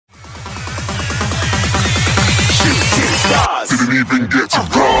didn't even get to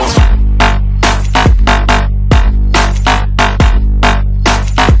cross.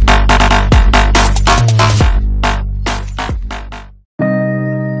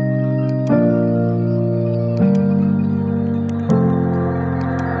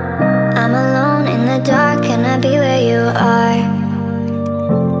 I'm alone in the dark, can I be where you are?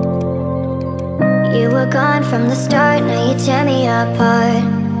 You were gone from the start, now you tear me apart.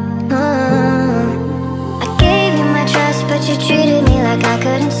 I gave you my trust, but you treated me like I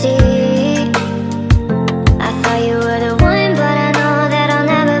couldn't see. I thought you were the one, but I know that I'll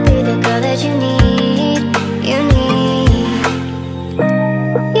never be the girl that you need. You need.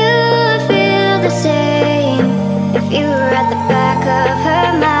 You would feel the same if you were at the back of her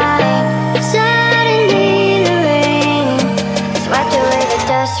mind. Suddenly the rain has wiped away the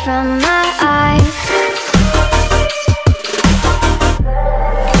dust from my eyes.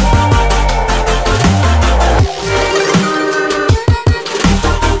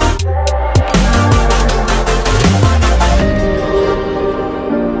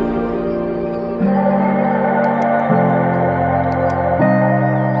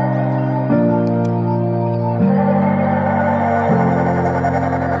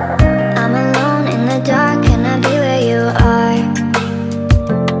 I'm alone in the dark, can I be where you are?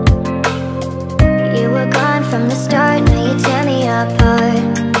 You were gone from the start, now you tear me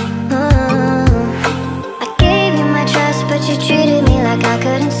apart. I gave you my trust, but you treated me like I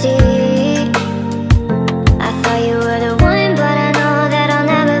couldn't see. I thought you were the one, but I know that I'll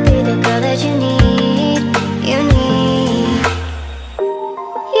never be the girl that you need. You need.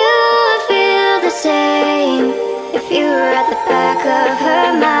 You would feel the same if you were at the back of her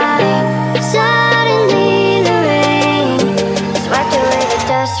mind. Suddenly the rain has wiped away the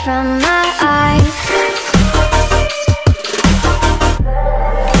dust from my eyes.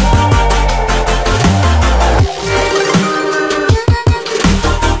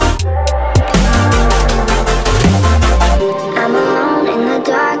 I'm alone in the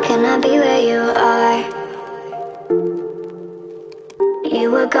dark, can I be where you are?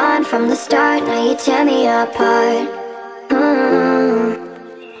 You were gone from the start, now you tear me apart.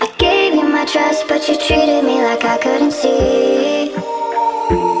 I gave you my trust, but you treated me like I couldn't see.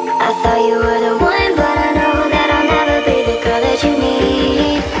 I thought you were the one, but I know that I'll never be the girl that you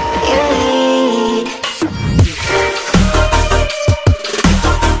need. You need.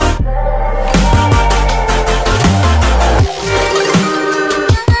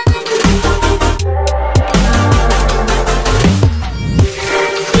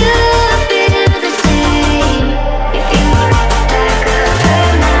 You feel the same if you were at the back of her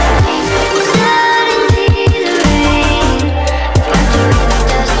mind. Suddenly the rain has wiped away the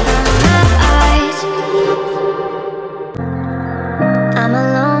dust from my eyes. I'm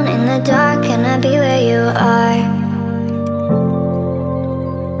alone in the dark, can I be where you are?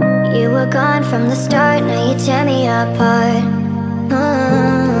 You were gone from the start, now you tear me apart.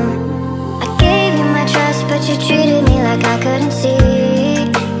 I gave you my trust, but you treated me like I couldn't see.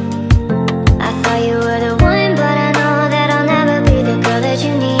 I thought you were the one, but I know that I'll never be the girl that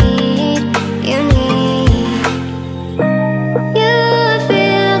you need. You need. You would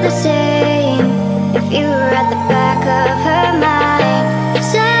feel the same if you were at the back of her mind.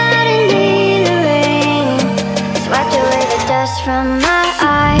 Suddenly the rain has wiped away the dust from my